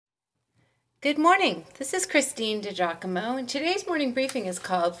Good morning. This is Christine DiGiacomo, and today's morning briefing is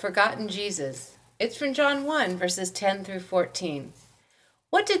called Forgotten Jesus. It's from John 1, verses 10 through 14.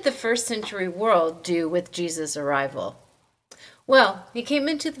 What did the first century world do with Jesus' arrival? Well, he came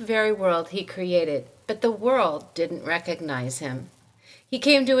into the very world he created, but the world didn't recognize him. He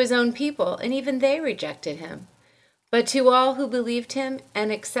came to his own people, and even they rejected him. But to all who believed him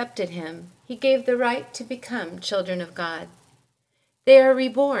and accepted him, he gave the right to become children of God. They are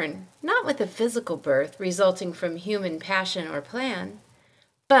reborn, not with a physical birth resulting from human passion or plan,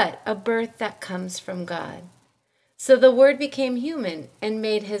 but a birth that comes from God. So the Word became human and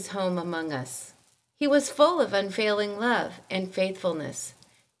made his home among us. He was full of unfailing love and faithfulness,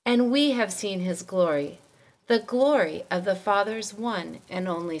 and we have seen his glory, the glory of the Father's one and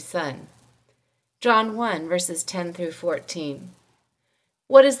only Son. John 1, verses 10 through 14.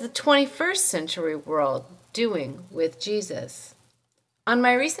 What is the 21st century world doing with Jesus? On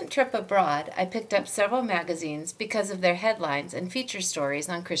my recent trip abroad, I picked up several magazines because of their headlines and feature stories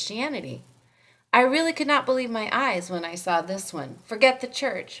on Christianity. I really could not believe my eyes when I saw this one, Forget the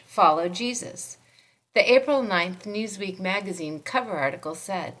Church, Follow Jesus. The April 9th Newsweek magazine cover article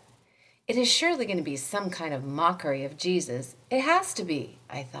said, "It is surely going to be some kind of mockery of Jesus. It has to be,"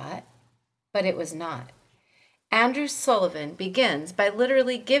 I thought. But it was not. Andrew Sullivan begins by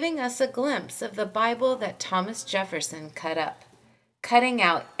literally giving us a glimpse of the Bible that Thomas Jefferson cut up, cutting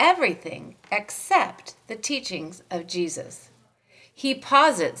out everything except the teachings of Jesus. He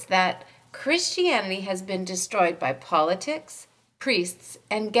posits that Christianity has been destroyed by politics, priests,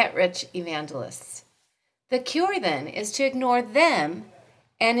 and get-rich evangelists. The cure, then, is to ignore them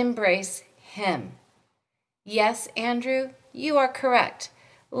and embrace him. Yes, Andrew, you are correct.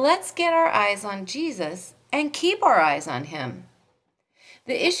 Let's get our eyes on Jesus and keep our eyes on him.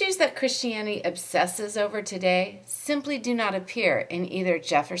 The issues that Christianity obsesses over today simply do not appear in either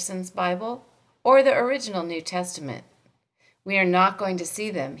Jefferson's Bible or the original New Testament. We are not going to see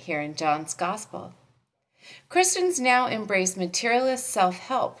them here in John's Gospel. Christians now embrace materialist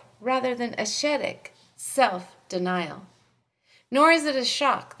self-help rather than ascetic self-denial. Nor is it a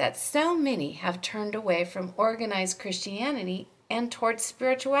shock that so many have turned away from organized Christianity and towards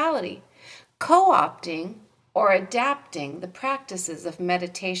spirituality, co-opting or adapting the practices of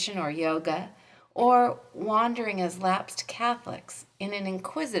meditation or yoga, or wandering as lapsed Catholics in an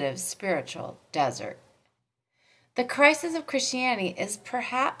inquisitive spiritual desert. The crisis of Christianity is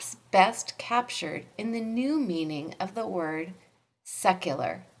perhaps best captured in the new meaning of the word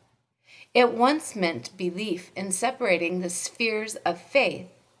secular. It once meant belief in separating the spheres of faith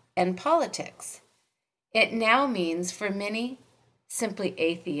and politics. It now means, for many, simply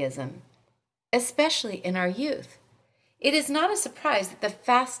atheism, especially in our youth. It is not a surprise that the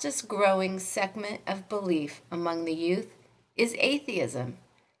fastest growing segment of belief among the youth is atheism,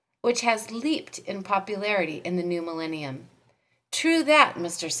 which has leaped in popularity in the new millennium. True that,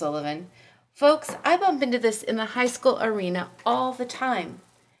 Mr. Sullivan. Folks, I bump into this in the high school arena all the time.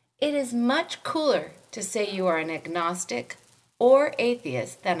 It is much cooler to say you are an agnostic or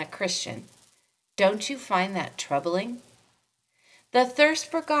atheist than a Christian. Don't you find that troubling? The thirst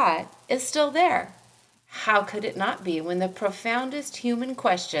for God is still there. How could it not be when the profoundest human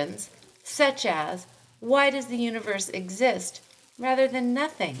questions, such as, why does the universe exist rather than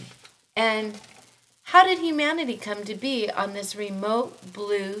nothing? And how did humanity come to be on this remote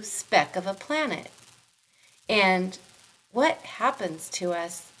blue speck of a planet? And what happens to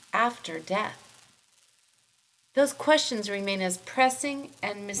us after death? Those questions remain as pressing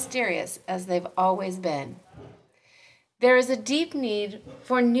and mysterious as they've always been. There is a deep need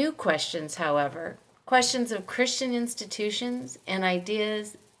for new questions, however, questions of Christian institutions and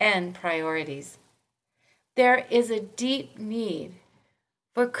ideas and priorities. There is a deep need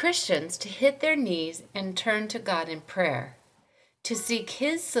for Christians to hit their knees and turn to God in prayer, to seek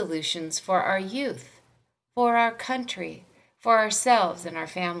his solutions for our youth, for our country, for ourselves and our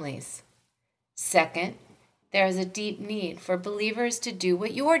families. Second, there is a deep need for believers to do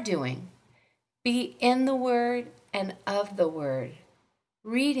what you're doing. Be in the Word and of the Word,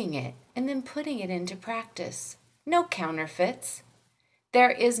 reading it and then putting it into practice. No counterfeits. There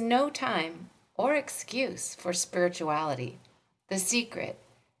is no time or excuse for spirituality, The Secret,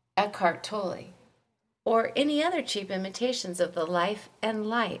 Eckhart Tolle, or any other cheap imitations of the life and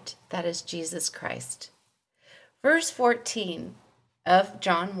light that is Jesus Christ. Verse 14 of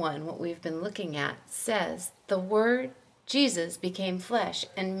John 1, what we've been looking at, says, "The Word, Jesus, became flesh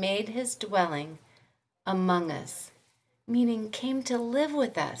and made his dwelling among us," meaning came to live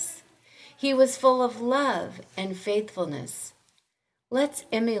with us. He was full of love and faithfulness. Let's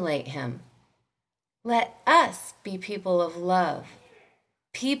emulate him. Let us be people of love,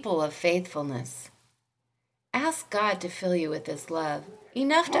 people of faithfulness. Ask God to fill you with His love,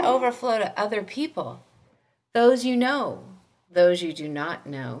 enough to overflow to other people, those you know, those you do not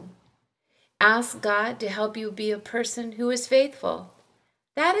know. Ask God to help you be a person who is faithful.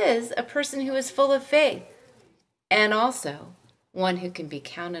 That is, a person who is full of faith, and also one who can be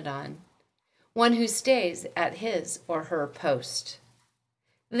counted on, one who stays at his or her post.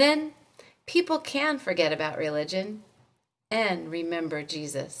 Then people can forget about religion and remember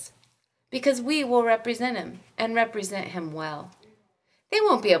Jesus, because we will represent Him and represent Him well. They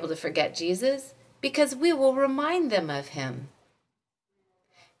won't be able to forget Jesus because we will remind them of Him.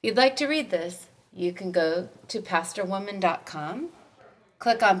 If you'd like to read this, you can go to pastorwoman.com,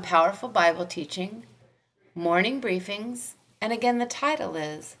 click on Powerful Bible Teaching, Morning Briefings, and again the title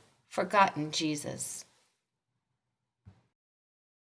is Forgotten Jesus.